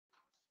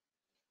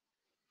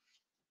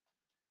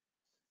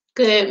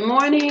Good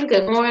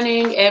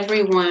morning,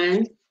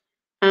 everyone.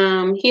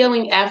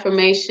 Healing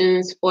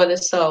affirmations for the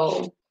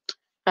soul.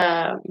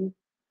 Um,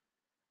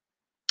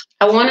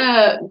 I want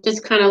to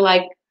just kind of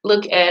like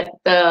look at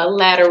the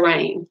latter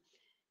rain.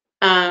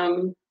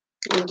 Um,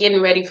 I'm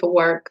getting ready for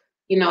work.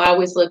 I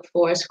always look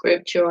for a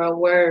scripture or a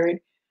word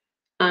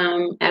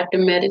after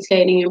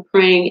meditating and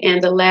praying,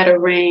 and the latter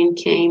rain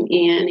came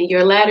in, and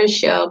your latter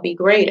shall be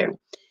greater.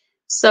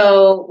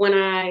 So when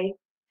I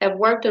have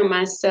worked on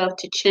myself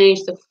to change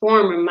the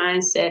former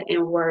mindset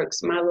and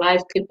works, my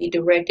life could be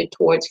directed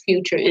towards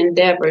future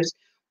endeavors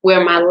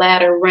where my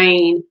latter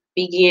rain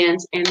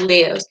begins and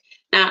lives.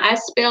 Now, I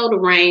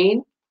spelled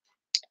rain,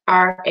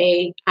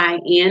 RAIN,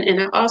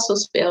 and I also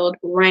spelled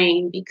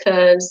reign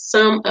because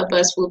some of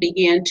us will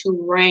begin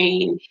to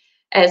reign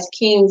as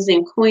kings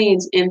and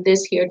queens in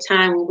this here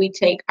time when we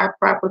take our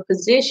proper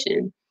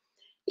position.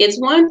 It's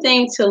one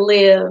thing to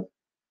live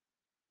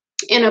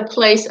in a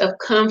place of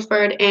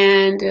comfort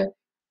and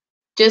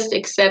just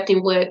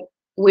accepting what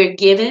we're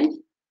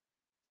given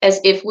as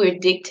if we're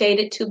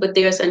dictated to, but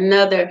there's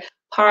another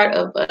part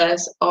of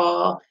us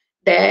all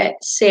that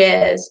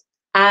says,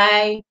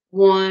 I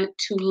want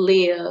to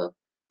live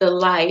the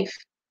life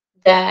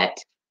that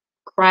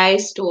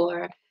Christ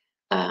or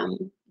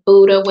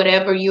Buddha,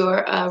 whatever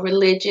your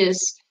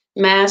religious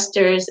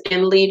masters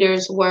and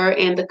leaders were,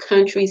 and the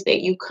countries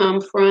that you come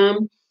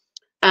from.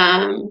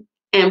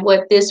 And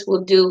what this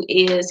will do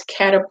is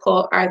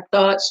catapult our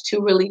thoughts to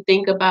really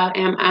think about,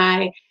 am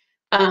I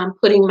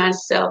putting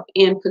myself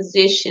in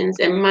positions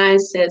and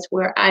mindsets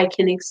where I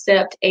can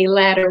accept a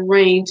latter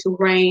rain to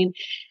reign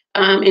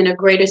in a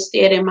greater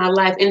stead in my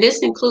life. And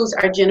this includes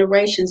our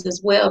generations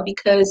as well,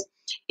 because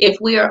if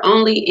we are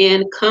only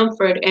in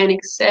comfort and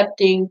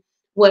accepting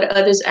what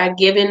others are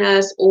giving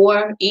us,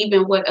 or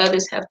even what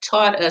others have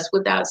taught us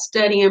without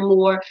studying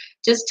more,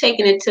 just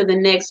taking it to the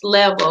next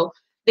level,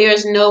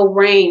 there's no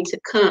rain to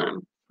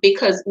come.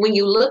 Because when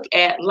you look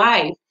at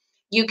life,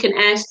 you can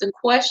ask the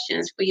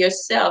questions for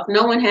yourself.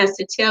 No one has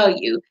to tell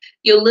you.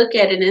 You'll look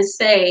at it and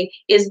say,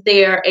 is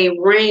there a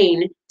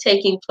rain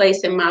taking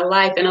place in my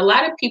life? And a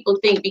lot of people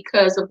think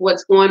because of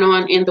what's going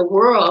on in the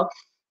world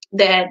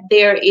that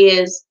there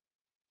is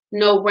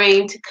no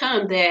rain to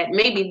come, that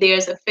maybe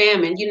there's a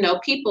famine.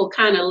 People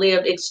kind of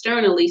live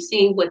externally,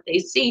 seeing what they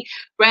see,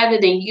 rather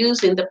than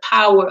using the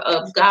power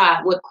of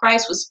God, what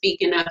Christ was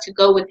speaking of, to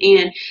go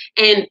within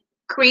and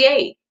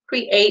create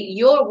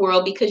your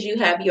world, because you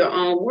have your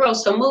own world.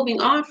 So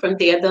moving on from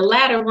there, the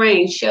latter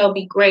rain shall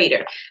be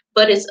greater,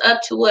 but it's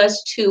up to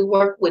us to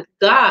work with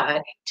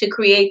God to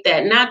create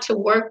that, not to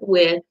work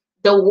with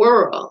the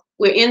world.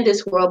 We're in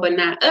this world, but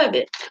not of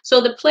it. So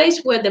the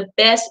place where the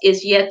best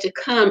is yet to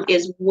come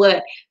is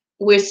what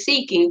we're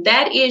seeking.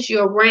 That is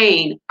your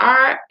reign,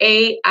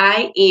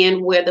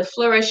 RAIN, where the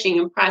flourishing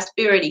and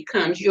prosperity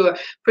comes. You're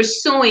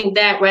pursuing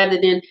that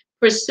rather than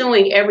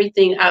pursuing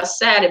everything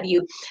outside of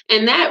you.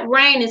 And that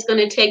reign is going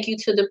to take you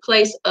to the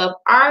place of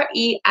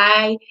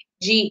REIGN,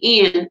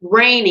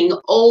 reigning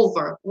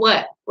over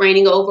what?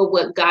 Reigning over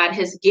what God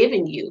has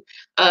given you,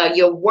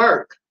 your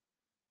work,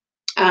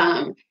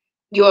 um,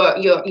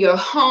 your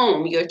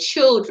home, your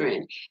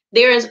children.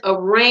 There is a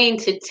reign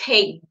to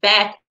take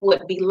back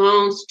what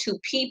belongs to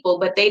people,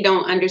 but they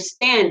don't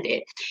understand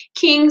it.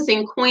 Kings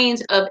and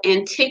queens of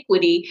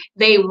antiquity,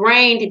 they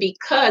reigned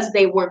because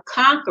they were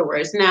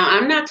conquerors. Now,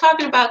 I'm not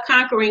talking about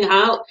conquering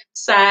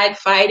outside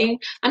fighting.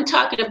 I'm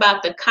talking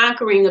about the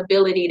conquering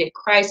ability that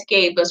Christ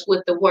gave us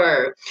with the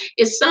word.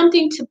 It's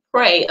something to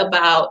pray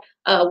about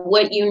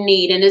what you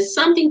need, and it's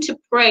something to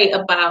pray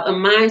about a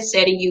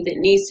mindset in you that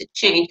needs to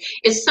change.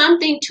 It's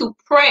something to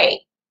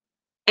pray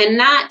and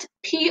not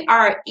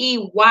PREYO,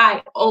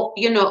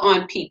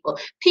 on people.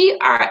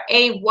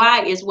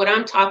 PRAY is what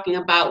I'm talking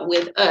about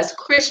with us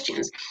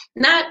Christians,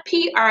 not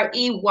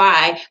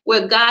PREY,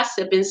 where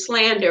gossip and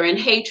slander and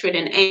hatred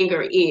and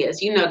anger is,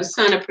 the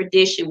son of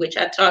perdition, which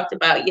I talked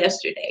about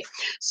yesterday.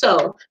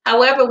 So,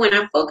 however, when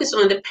I focus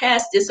on the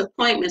past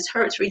disappointments,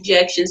 hurts,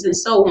 rejections, and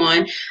so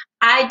on,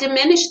 I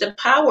diminish the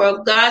power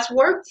of God's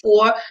work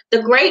for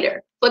the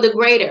greater, for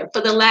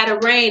the latter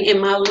rain in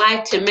my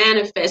life to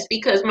manifest,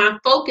 because my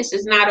focus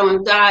is not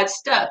on God's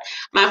stuff.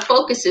 My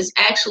focus is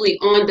actually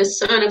on the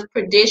son of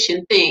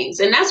perdition things.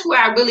 And that's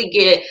where I really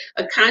get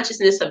a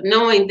consciousness of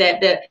knowing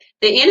that the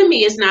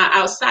enemy is not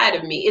outside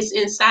of me, it's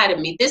inside of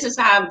me. This is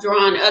how I've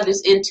drawn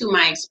others into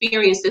my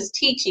experiences,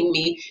 teaching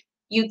me,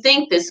 you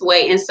think this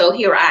way, and so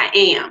here I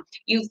am.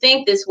 You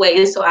think this way,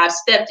 and so I've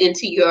stepped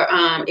into your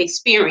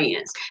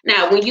experience.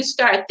 Now, when you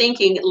start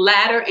thinking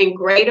latter and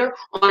greater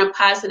on a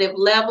positive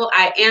level,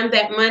 I am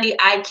that money,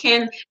 I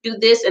can do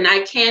this, and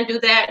I can do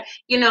that,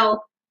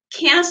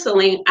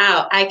 canceling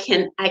out, I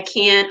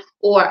can't,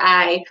 or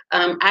I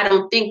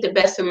don't think the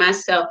best of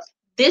myself.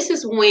 This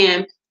is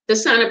when the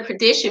son of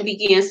perdition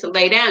begins to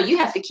lay down. You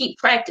have to keep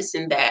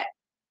practicing that.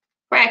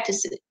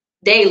 Practice it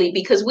daily,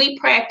 because we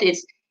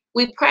practice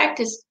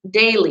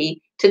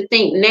daily to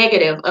think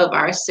negative of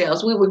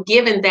ourselves. We were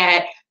given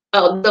that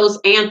those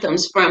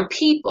anthems from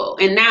people,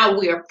 and now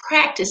we are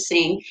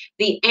practicing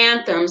the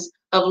anthems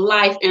of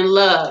life and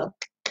love.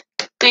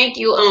 Thank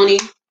you, Oni.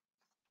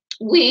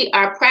 We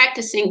are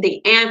practicing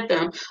the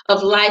anthem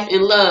of life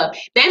and love.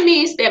 That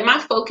means that my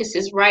focus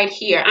is right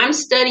here. I'm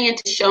studying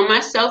to show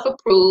myself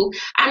approved.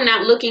 I'm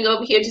not looking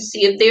over here to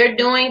see if they're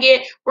doing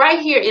it. Right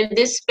here in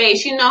this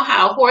space, you know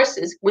how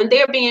horses, when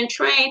they're being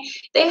trained,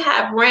 they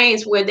have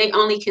reins where they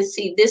only can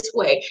see this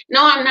way.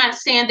 No, I'm not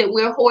saying that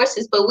we're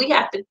horses, but we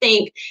have to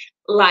think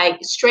like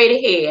straight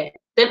ahead.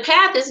 The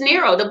path is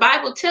narrow. The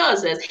Bible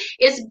tells us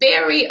it's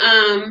very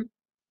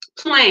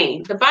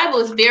plain. The Bible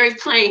is very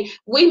plain.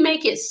 We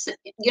make it,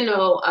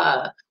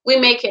 we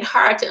make it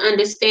hard to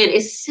understand.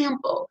 It's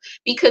simple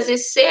because it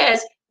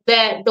says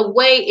that the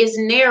way is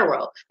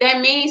narrow. That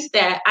means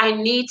that I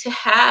need to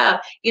have,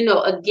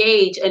 a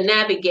gauge, a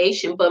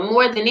navigation. But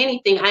more than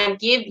anything, I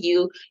give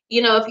you,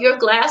 if your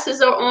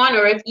glasses are on,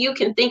 or if you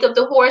can think of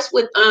the horse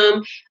with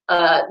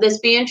that's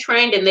being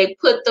trained, and they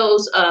put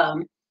those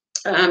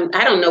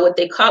I don't know what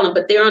they call them,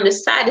 but they're on the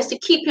side, is to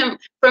keep him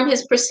from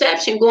his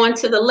perception going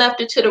to the left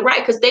or to the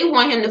right, because they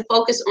want him to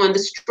focus on the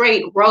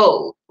straight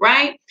road,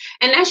 right?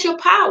 And that's your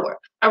power.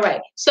 All right.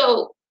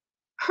 So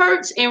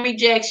hurts and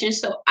rejection.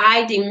 So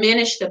I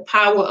diminish the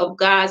power of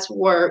God's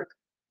work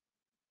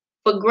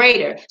for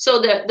greater.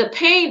 So the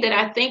pain that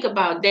I think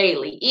about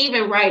daily,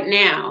 even right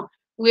now,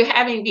 we're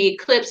having the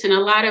eclipse, and a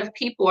lot of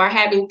people are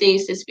having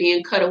things that's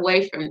being cut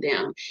away from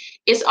them.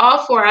 It's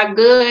all for our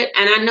good.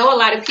 And I know a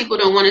lot of people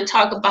don't want to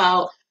talk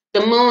about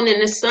the moon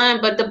and the sun,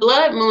 but the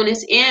blood moon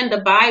is in the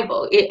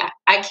Bible.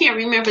 I can't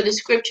remember the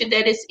scripture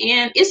that it's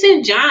in. It's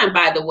in John,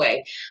 by the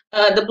way.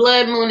 The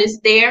blood moon is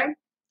there.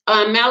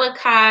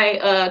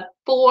 Malachi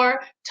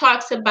 4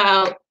 talks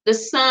about the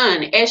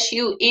sun,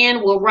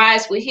 S-U-N, will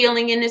rise with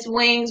healing in his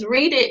wings.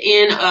 Read it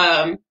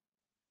in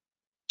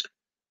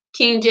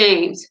King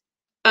James.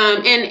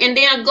 And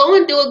then go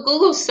and do a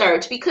Google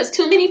search, because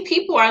too many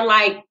people are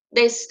like,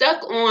 they're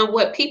stuck on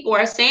what people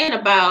are saying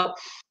about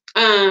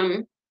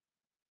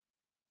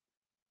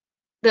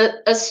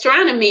the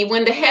astronomy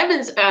when the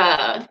heavens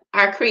are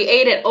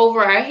created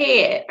over our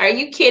head. Are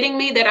you kidding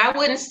me that I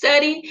wouldn't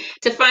study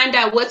to find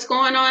out what's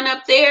going on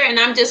up there, and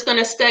I'm just going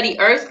to study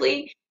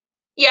earthly?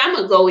 Yeah, I'm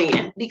going to go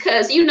in,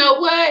 because you know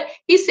what?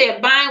 He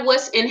said, bind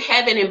what's in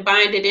heaven and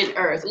bind it in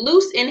earth.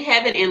 Loose in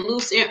heaven and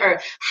loose in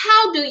earth.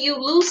 How do you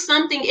loose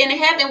something in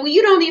heaven when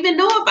you don't even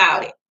know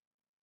about it?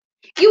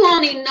 You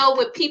only know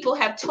what people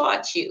have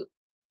taught you.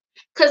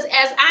 Because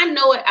as I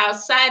know it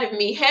outside of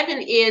me,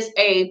 heaven is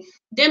a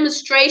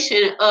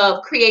demonstration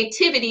of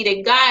creativity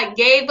that God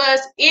gave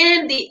us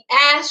in the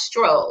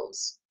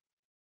astros,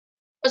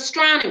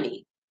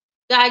 astronomy.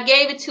 God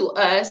gave it to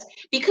us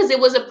because it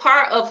was a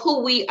part of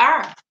who we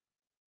are.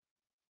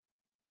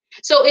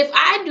 So if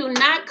I do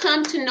not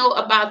come to know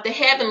about the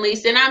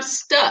heavenlies, then I'm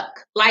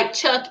stuck like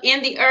Chuck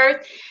in the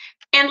earth.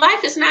 And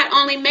life is not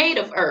only made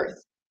of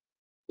earth.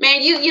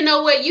 Man, you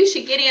know what? You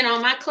should get in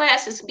on my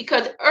classes,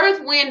 because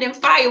earth, wind, and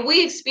fire,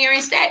 we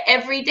experience that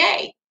every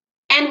day.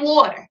 And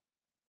water.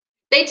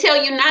 They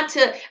tell you not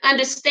to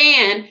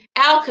understand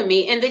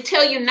alchemy, and they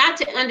tell you not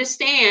to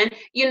understand,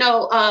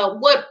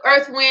 what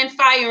earth, wind,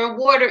 fire, and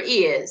water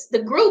is.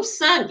 The group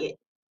sung it.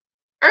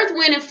 Earth,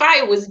 wind, and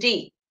fire was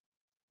deep.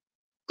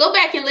 Go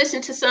back and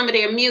listen to some of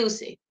their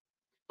music.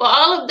 For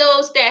all of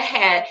those that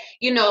had,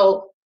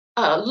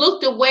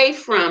 looked away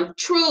from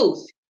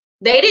truth,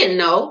 they didn't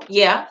know.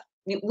 Yeah,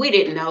 we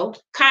didn't know.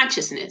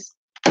 Consciousness,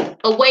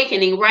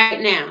 awakening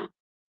right now.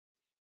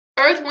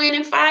 Earth, wind,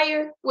 and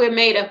fire, we're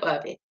made up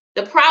of it.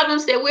 The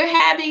problems that we're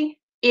having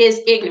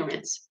is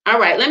ignorance. All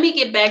right, let me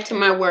get back to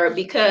my word,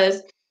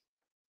 because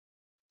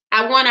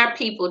I want our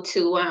people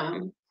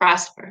to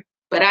prosper.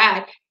 But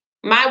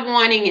my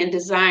wanting and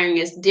desiring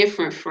is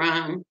different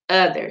from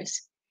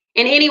others.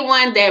 And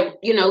anyone that,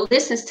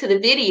 listens to the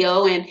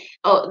video and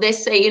they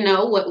say,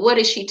 what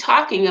is she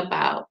talking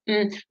about?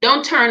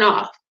 Don't turn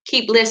off.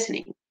 Keep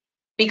listening,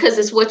 because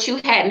it's what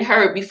you hadn't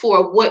heard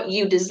before, what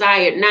you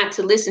desired not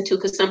to listen to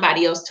because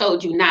somebody else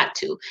told you not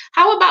to.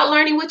 How about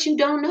learning what you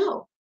don't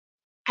know?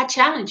 I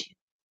challenge you.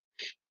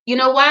 You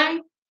know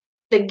why?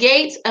 The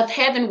gates of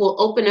heaven will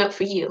open up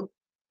for you.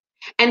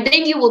 And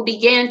then you will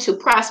begin to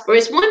prosper.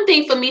 It's one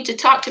thing for me to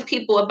talk to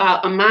people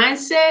about a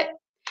mindset,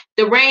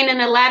 the rain and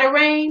the latter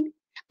rain.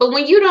 But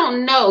when you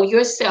don't know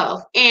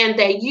yourself and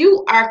that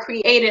you are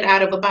created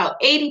out of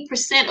about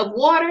 80% of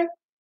water,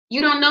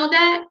 you don't know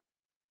that,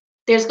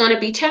 there's going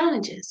to be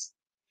challenges,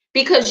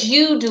 because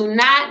you do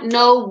not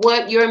know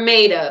what you're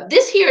made of.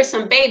 This here is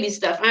some baby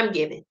stuff I'm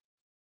giving,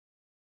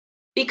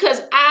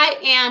 because I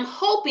am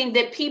hoping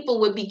that people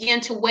would begin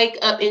to wake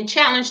up and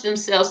challenge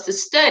themselves to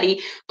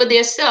study for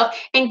their self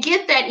and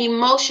get that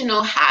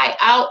emotional high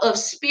out of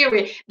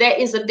spirit that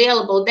is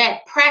available,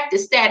 that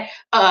practice,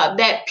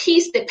 that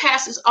peace that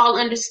passes all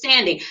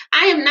understanding.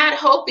 I am not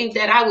hoping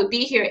that I would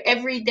be here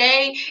every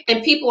day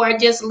and people are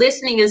just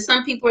listening, and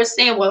some people are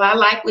saying, well, I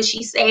like what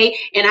she say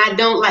and I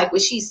don't like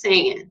what she's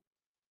saying.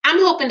 I'm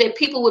hoping that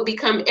people will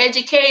become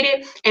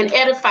educated and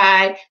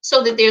edified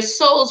so that their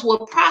souls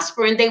will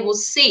prosper, and they will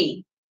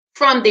see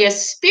from their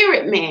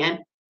spirit man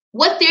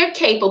what they're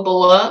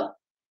capable of,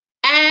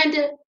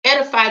 and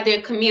edify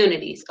their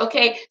communities.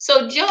 Okay,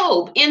 so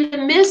Job, in the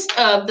midst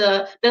of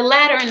the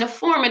latter and the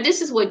former,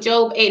 this is what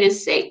Job 8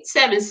 and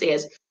 7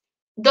 says.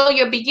 Though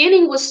your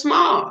beginning was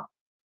small,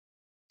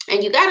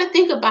 and you got to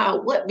think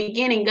about what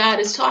beginning God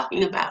is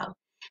talking about,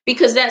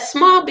 because that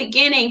small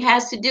beginning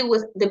has to do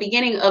with the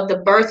beginning of the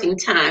birthing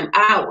time,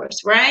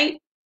 ours, right?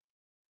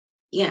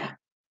 Yeah.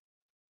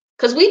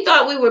 Because we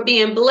thought we were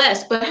being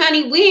blessed, but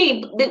honey,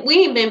 we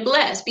ain't been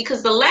blessed,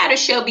 because the latter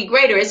shall be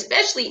greater,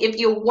 especially if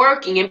you're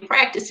working and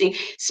practicing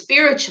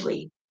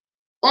spiritually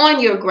on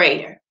your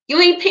greater. You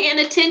ain't paying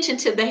attention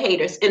to the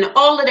haters and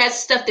all of that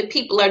stuff that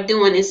people are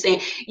doing and saying.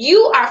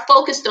 You are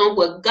focused on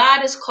what God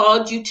has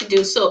called you to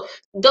do. So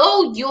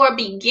though your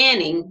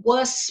beginning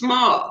was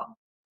small,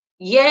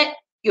 yet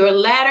your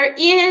latter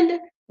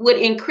end would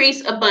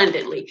increase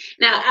abundantly.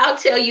 Now, I'll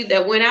tell you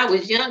that when I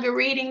was younger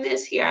reading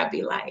this here, I'd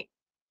be like,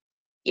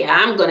 yeah,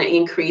 I'm going to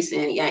increase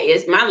in. Yeah,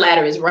 it's my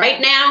ladder is right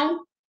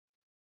now.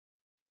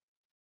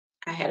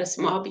 I had a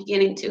small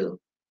beginning too.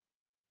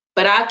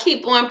 But I'll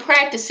keep on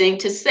practicing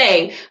to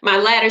say my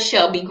latter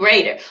shall be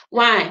greater.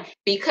 Why?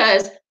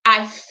 Because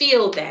I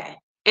feel that.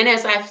 And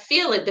as I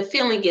feel it, the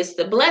feeling gets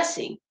the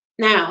blessing.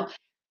 Now,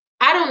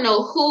 I don't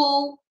know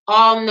who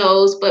all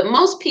knows, but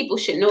most people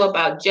should know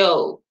about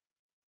Job.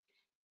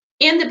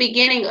 In the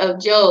beginning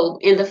of Job,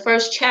 in the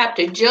first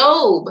chapter,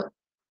 Job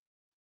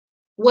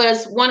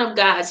was one of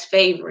God's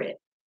favorite.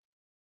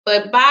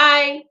 But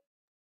by,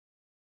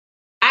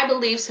 I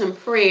believe, some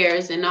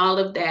prayers and all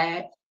of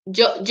that,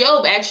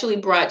 Job actually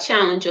brought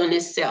challenge on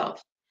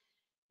himself,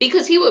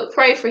 because he would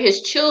pray for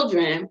his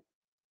children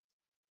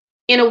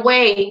in a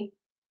way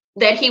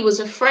that he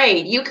was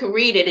afraid. You can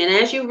read it, and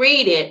as you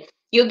read it,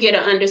 you'll get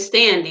an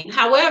understanding.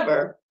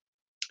 However,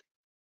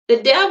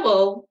 the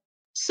devil,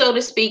 so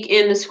to speak,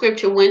 in the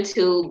scripture went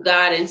to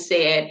God and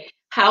said,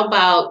 how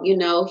about,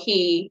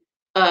 he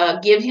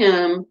give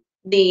him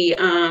the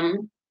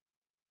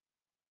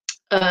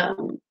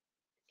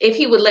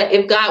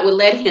if God would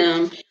let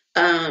him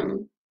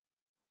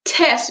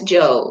test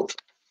Job.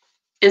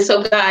 And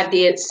so God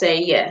did say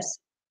yes.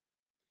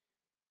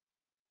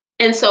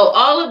 And so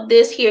all of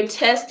this here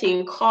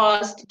testing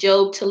caused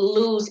Job to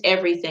lose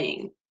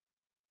everything,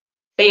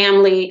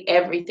 family,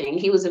 everything.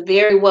 He was a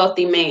very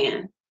wealthy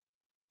man.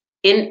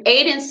 In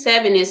 8 and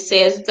 7, it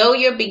says, though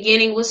your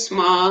beginning was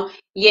small,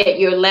 yet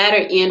your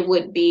latter end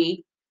would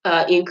be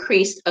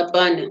increased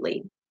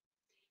abundantly.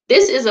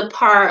 This is a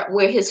part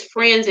where his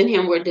friends and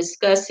him were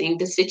discussing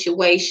the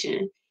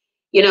situation.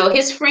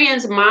 His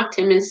friends mocked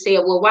him and said,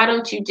 well, why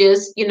don't you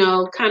just,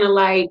 kind of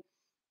like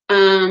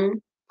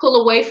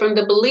pull away from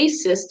the belief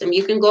system?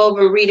 You can go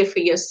over and read it for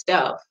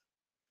yourself.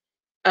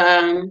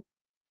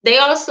 They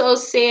also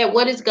said,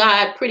 what is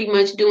God pretty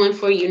much doing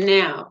for you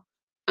now?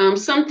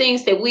 Some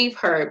things that we've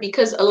heard,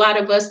 because a lot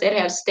of us that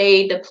have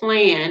stayed the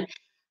plan,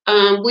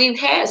 we've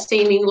had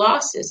seeming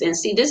losses. And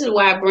see, this is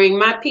why I bring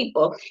my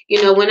people.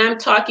 When I'm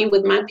talking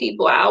with my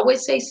people, I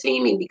always say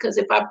seeming, because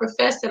if I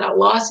profess that I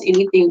lost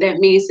anything, that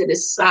means that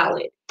it's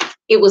solid.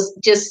 It was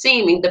just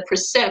seeming, the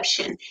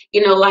perception,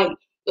 like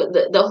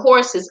the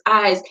horse's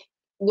eyes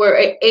were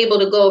able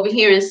to go over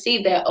here and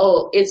see that,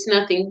 oh, it's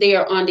nothing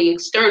there on the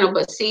external.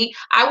 But see,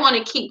 I want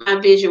to keep my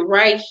vision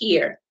right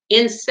here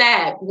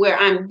inside where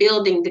I'm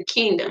building the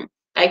kingdom.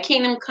 Thy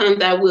kingdom come,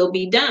 thy will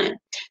be done.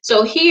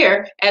 So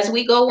here, as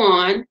we go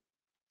on,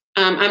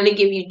 I'm going to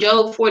give you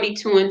Job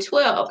 42 and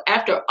 12.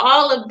 After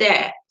all of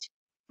that,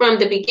 from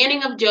the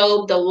beginning of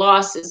Job, the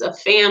losses of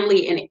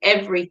family and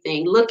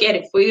everything, look at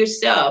it for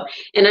yourself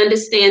and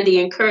understand the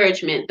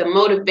encouragement, the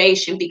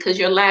motivation, because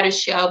your latter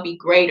shall be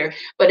greater.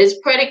 But it's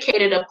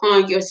predicated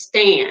upon your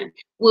stand.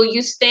 Will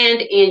you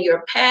stand in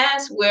your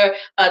past where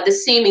the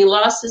seeming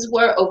losses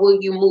were, or will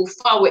you move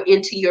forward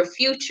into your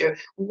future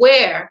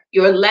where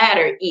your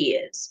latter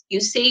is? You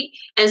see?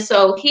 And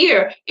so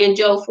here in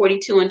Job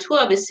 42 and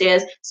 12, it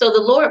says, so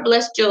the Lord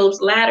blessed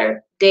Job's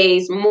latter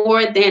days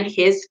more than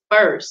his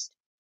first.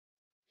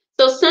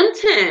 So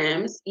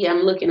sometimes, yeah,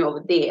 I'm looking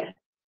over there.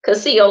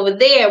 Because see, over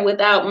there,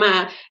 without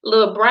my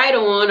little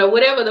bridle on or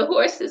whatever the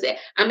horse is at,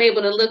 I'm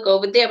able to look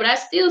over there. But I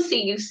still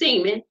see you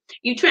seeming.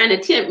 You trying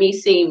to tempt me,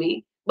 see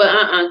me.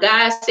 But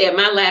God said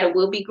my ladder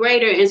will be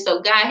greater. And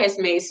so God has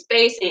made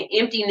space and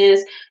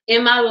emptiness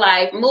in my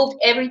life, moved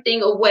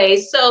everything away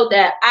so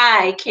that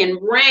I can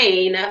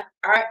reign,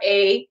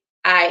 R-A-I-N,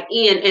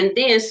 and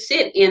then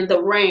sit in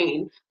the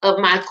reign of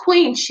my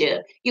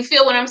queenship. You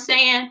feel what I'm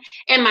saying?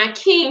 And my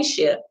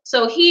kingship.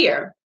 So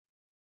here,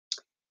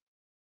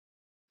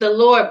 the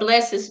Lord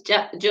blesses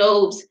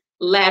Job's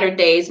latter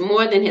days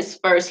more than his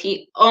first.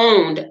 He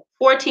owned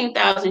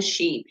 14,000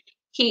 sheep.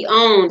 He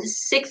owned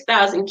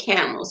 6,000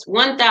 camels,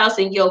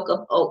 1,000 yoke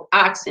of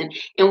oxen,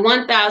 and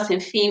 1,000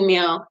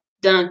 female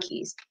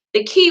donkeys.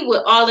 The key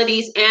with all of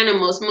these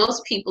animals,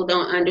 most people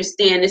don't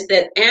understand, is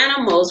that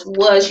animals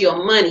was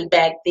your money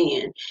back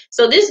then.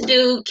 So this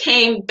dude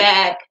came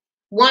back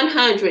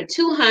 100,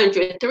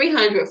 200,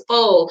 300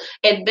 fold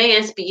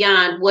advanced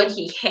beyond what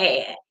he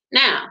had.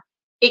 Now,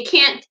 it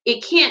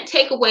can't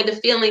take away the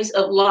feelings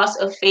of loss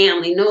of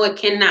family. No, it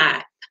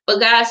cannot. But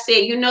God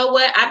said, you know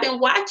what? I've been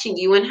watching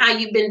you and how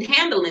you've been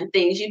handling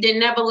things. You didn't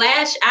never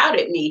lash out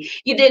at me.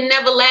 You didn't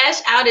never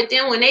lash out at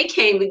them when they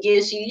came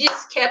against you. You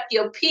just kept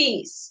your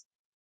peace.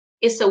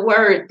 It's a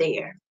word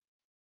there.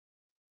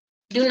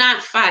 Do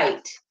not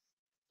fight.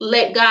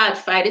 Let God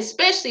fight,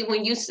 especially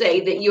when you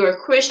say that you're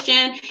a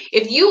Christian.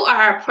 If you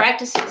are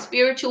practicing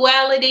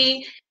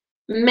spirituality,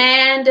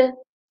 man,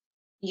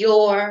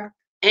 your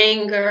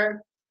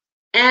anger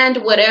and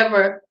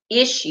whatever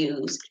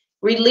issues,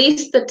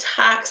 release the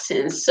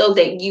toxins so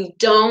that you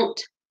don't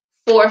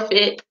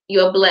forfeit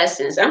your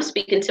blessings. I'm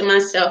speaking to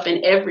myself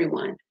and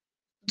everyone.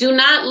 Do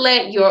not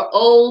let your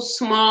old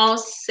small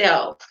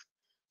self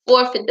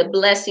forfeit the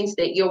blessings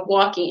that you're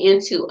walking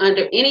into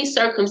under any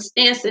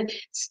circumstances.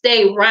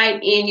 Stay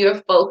right in your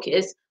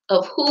focus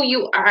of who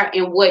you are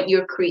and what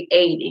you're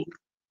creating.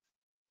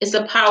 It's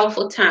a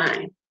powerful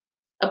time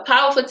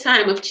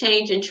of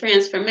change and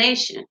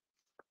transformation.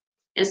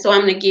 And so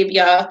I'm going to give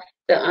y'all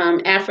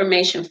the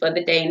affirmation for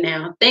the day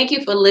now. Thank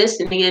you for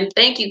listening, and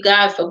thank you,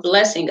 God, for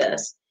blessing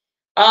us.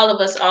 All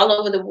of us, all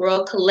over the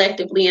world,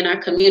 collectively in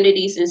our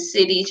communities and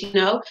cities,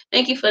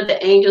 Thank you for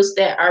the angels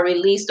that are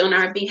released on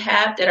our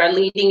behalf, that are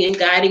leading and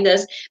guiding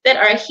us, that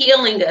are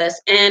healing us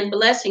and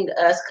blessing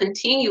us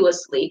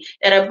continuously,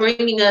 that are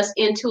bringing us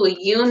into a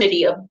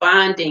unity of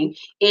bonding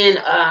in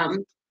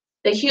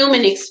the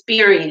human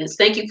experience.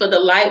 Thank you for the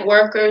light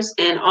workers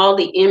and all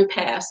the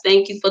empaths.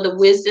 Thank you for the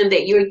wisdom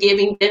that you're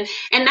giving them.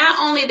 And not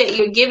only that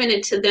you're giving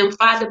it to them,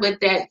 Father, but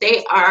that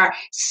they are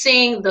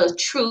seeing the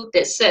truth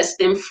that sets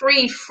them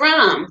free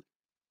from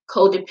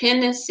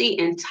codependency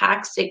and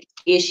toxic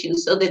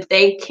issues so that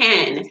they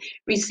can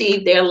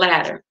receive their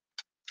ladder.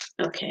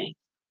 Okay.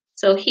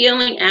 So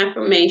healing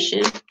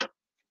affirmation.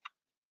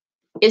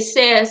 It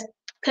says,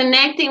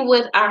 connecting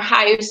with our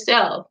higher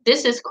self.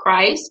 This is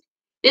Christ.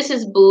 This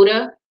is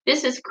Buddha.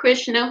 This is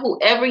Krishna,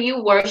 whoever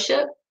you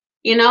worship,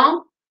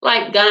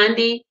 like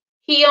Gandhi.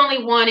 He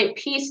only wanted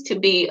peace to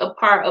be a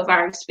part of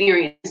our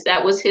experience.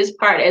 That was his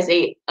part as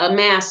a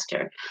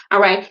master.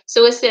 All right.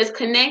 So it says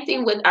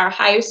connecting with our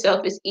higher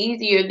self is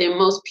easier than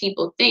most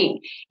people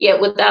think. Yet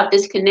without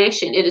this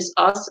connection, it is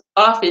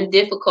often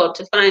difficult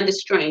to find the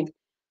strength,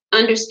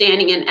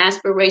 understanding, and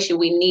aspiration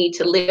we need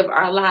to live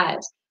our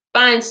lives.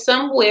 Find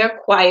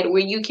somewhere quiet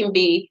where you can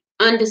be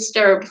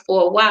undisturbed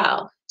for a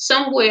while.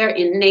 Somewhere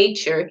in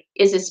nature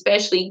is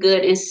especially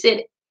good, and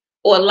sit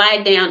or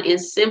lie down and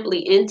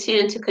simply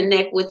intend to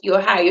connect with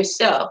your higher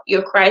self,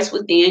 your Christ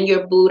within,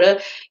 your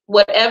Buddha,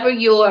 whatever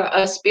your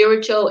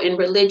spiritual and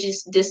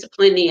religious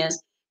discipline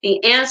is.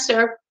 The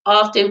answer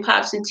often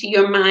pops into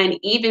your mind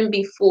even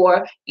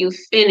before you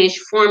finish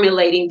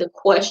formulating the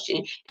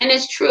question. And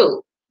it's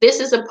true. This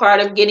is a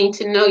part of getting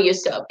to know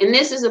yourself. And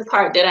this is a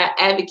part that I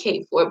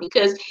advocate for,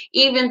 because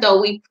even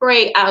though we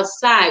pray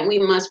outside, we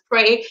must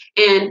pray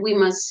and we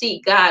must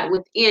seek God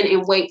within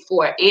and wait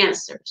for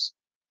answers.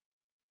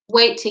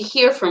 Wait to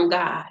hear from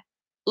God.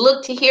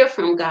 Look to hear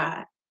from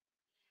God.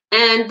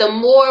 And the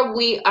more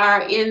we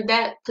are in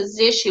that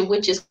position,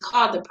 which is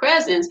called the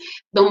presence,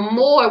 the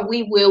more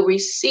we will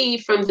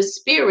receive from the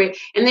Spirit.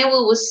 And then we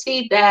will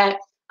see that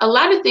a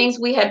lot of things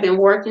we have been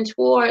working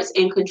towards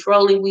and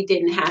controlling, we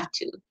didn't have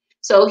to.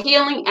 So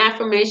healing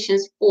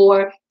affirmations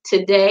for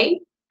today,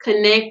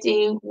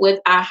 connecting with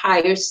our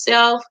higher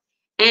self.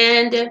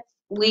 And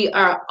we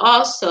are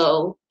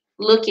also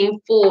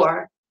looking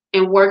for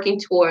and working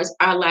towards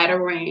our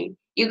latter rain.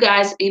 You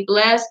guys be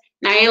blessed.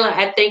 Naila,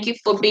 I thank you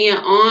for being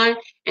on.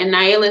 And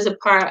Naila is a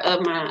part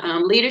of my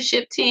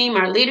leadership team,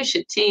 our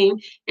leadership team,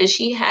 and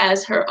she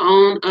has her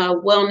own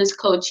wellness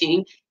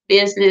coaching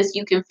business.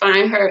 You can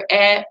find her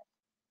at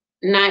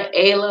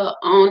Naila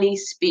Oni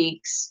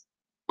Speaks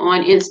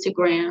on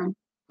Instagram.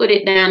 Put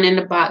it down in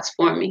the box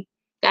for me.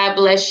 God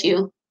bless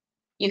you.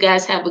 You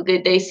guys have a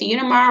good day. See you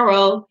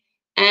tomorrow.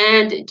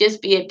 And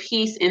just be at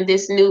peace in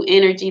this new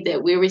energy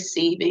that we're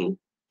receiving.